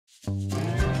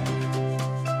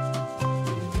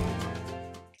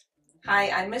Hi,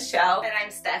 I'm Michelle. And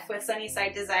I'm Steph with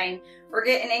Sunnyside Design. We're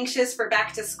getting anxious for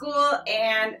back to school,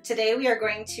 and today we are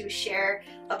going to share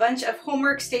a bunch of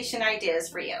homework station ideas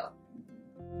for you.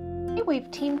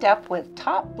 We've teamed up with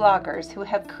top bloggers who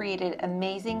have created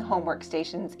amazing homework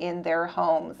stations in their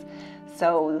homes.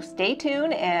 So stay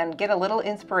tuned and get a little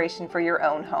inspiration for your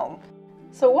own home.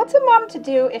 So what's a mom to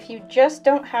do if you just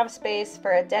don't have space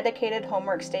for a dedicated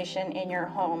homework station in your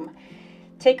home?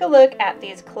 Take a look at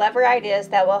these clever ideas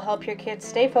that will help your kids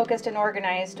stay focused and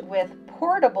organized with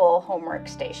portable homework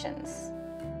stations.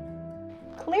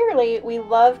 Clearly, we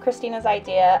love Christina's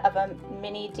idea of a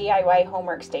mini DIY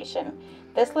homework station.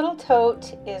 This little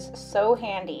tote is so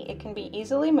handy. It can be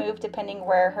easily moved depending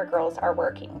where her girls are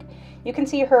working. You can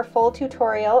see her full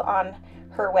tutorial on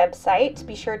her website.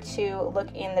 Be sure to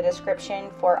look in the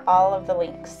description for all of the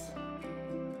links.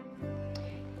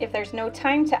 If there's no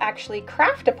time to actually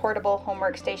craft a portable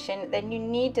homework station, then you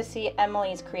need to see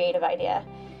Emily's creative idea.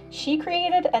 She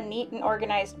created a neat and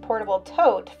organized portable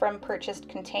tote from purchased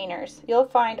containers. You'll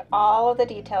find all of the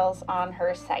details on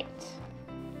her site.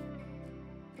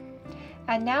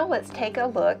 And now let's take a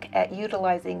look at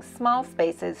utilizing small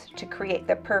spaces to create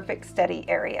the perfect study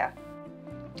area.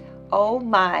 Oh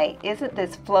my, isn't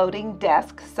this floating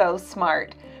desk so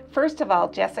smart? First of all,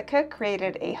 Jessica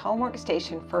created a homework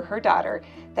station for her daughter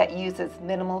that uses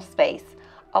minimal space,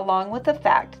 along with the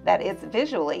fact that it's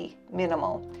visually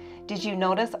minimal. Did you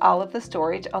notice all of the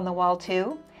storage on the wall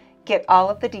too? Get all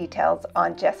of the details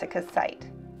on Jessica's site.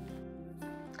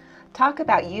 Talk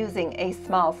about using a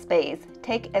small space.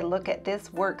 Take a look at this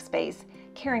workspace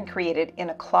Karen created in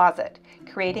a closet,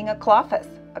 creating a cloffice,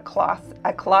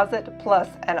 a closet plus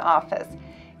an office.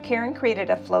 Karen created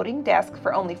a floating desk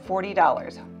for only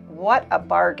 $40. What a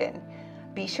bargain!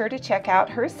 Be sure to check out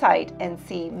her site and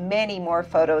see many more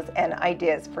photos and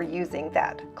ideas for using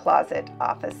that closet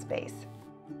office space.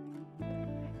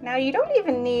 Now you don't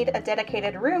even need a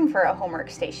dedicated room for a homework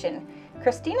station.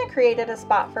 Christina created a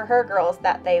spot for her girls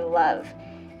that they love.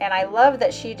 And I love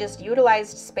that she just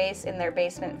utilized space in their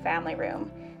basement family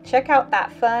room. Check out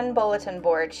that fun bulletin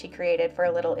board she created for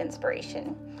a little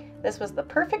inspiration. This was the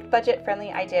perfect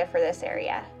budget-friendly idea for this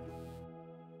area.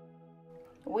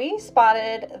 We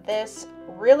spotted this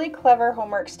really clever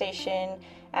homework station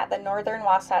at the Northern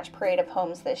Wasatch Parade of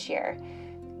Homes this year.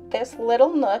 This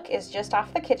little nook is just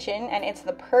off the kitchen, and it's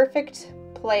the perfect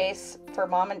place for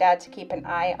mom and dad to keep an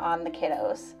eye on the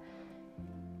kiddos.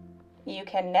 You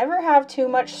can never have too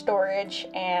much storage,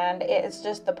 and it's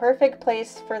just the perfect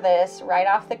place for this, right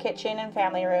off the kitchen and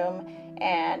family room.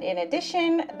 And in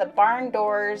addition, the barn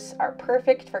doors are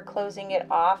perfect for closing it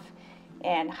off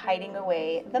and hiding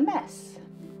away the mess.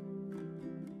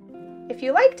 If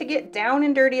you like to get down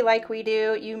and dirty like we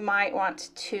do, you might want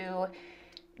to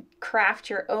craft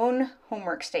your own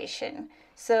homework station.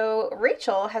 So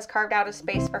Rachel has carved out a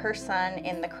space for her son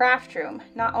in the craft room.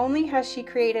 Not only has she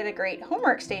created a great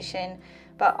homework station,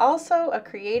 but also a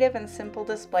creative and simple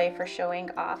display for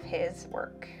showing off his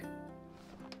work.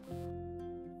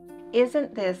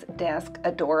 Isn't this desk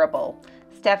adorable?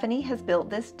 Stephanie has built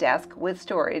this desk with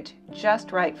storage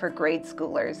just right for grade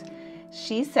schoolers.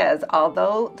 She says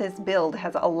although this build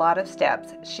has a lot of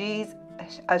steps, she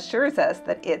assures us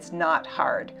that it's not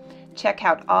hard. Check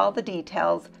out all the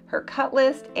details, her cut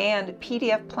list, and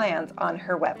PDF plans on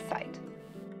her website.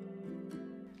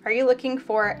 Are you looking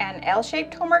for an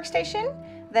L-shaped homework station?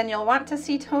 Then you'll want to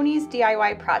see Tony's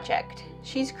DIY project.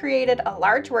 She's created a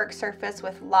large work surface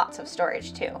with lots of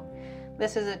storage too.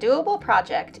 This is a doable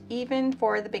project, even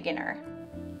for the beginner.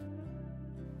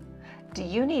 Do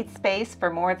you need space for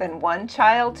more than one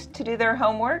child to do their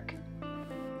homework?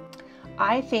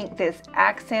 I think this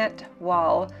accent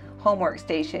wall homework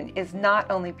station is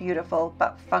not only beautiful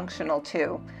but functional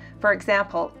too. For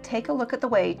example, take a look at the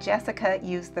way Jessica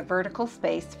used the vertical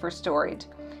space for storage.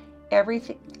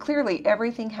 Clearly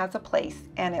everything has a place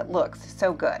and it looks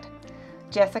so good.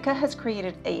 Jessica has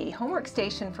created a homework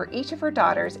station for each of her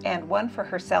daughters and one for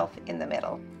herself in the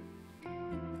middle.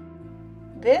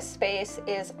 This space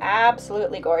is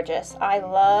absolutely gorgeous. I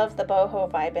love the boho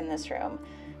vibe in this room.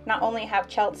 Not only have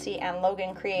Chelsea and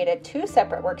Logan created 2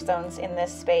 separate work zones in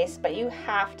this space, but you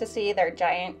have to see their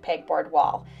giant pegboard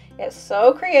wall. It's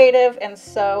so creative and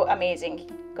so amazing.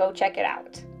 Go check it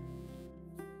out.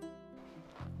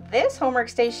 This homework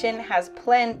station has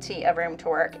plenty of room to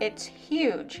work. It's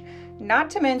huge, not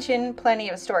to mention plenty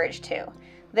of storage too.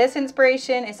 This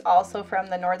inspiration is also from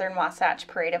the Northern Wasatch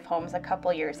Parade of Homes a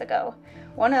couple years ago.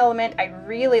 One element I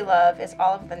really love is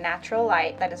all of the natural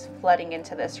light that is flooding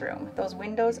into this room. Those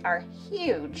windows are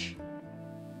huge.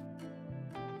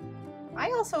 I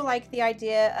also like the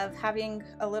idea of having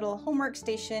a little homework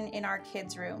station in our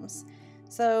kids' rooms.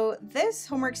 So this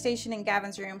homework station in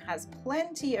Gavin's room has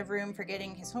plenty of room for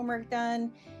getting his homework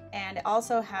done, and it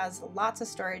also has lots of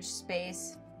storage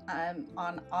space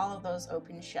on all of those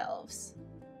open shelves.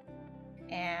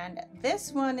 And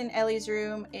this one in Ellie's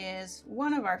room is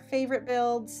one of our favorite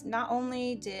builds. Not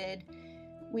only did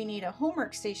we need a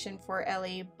homework station for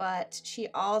Ellie, but she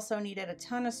also needed a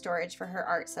ton of storage for her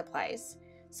art supplies.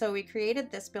 So we created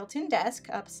this built-in desk,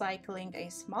 upcycling a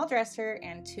small dresser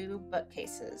and 2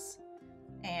 bookcases.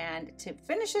 And to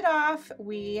finish it off,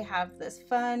 we have this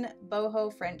fun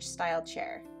boho French style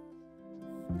chair.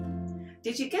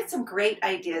 Did you get some great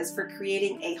ideas for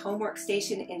creating a homework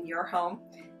station in your home?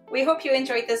 We hope you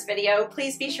enjoyed this video.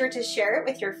 Please be sure to share it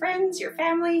with your friends, your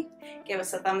family. Give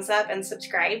us a thumbs up and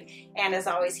subscribe. And as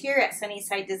always, here at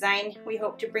Sunnyside Design, we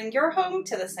hope to bring your home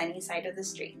to the sunny side of the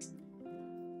street.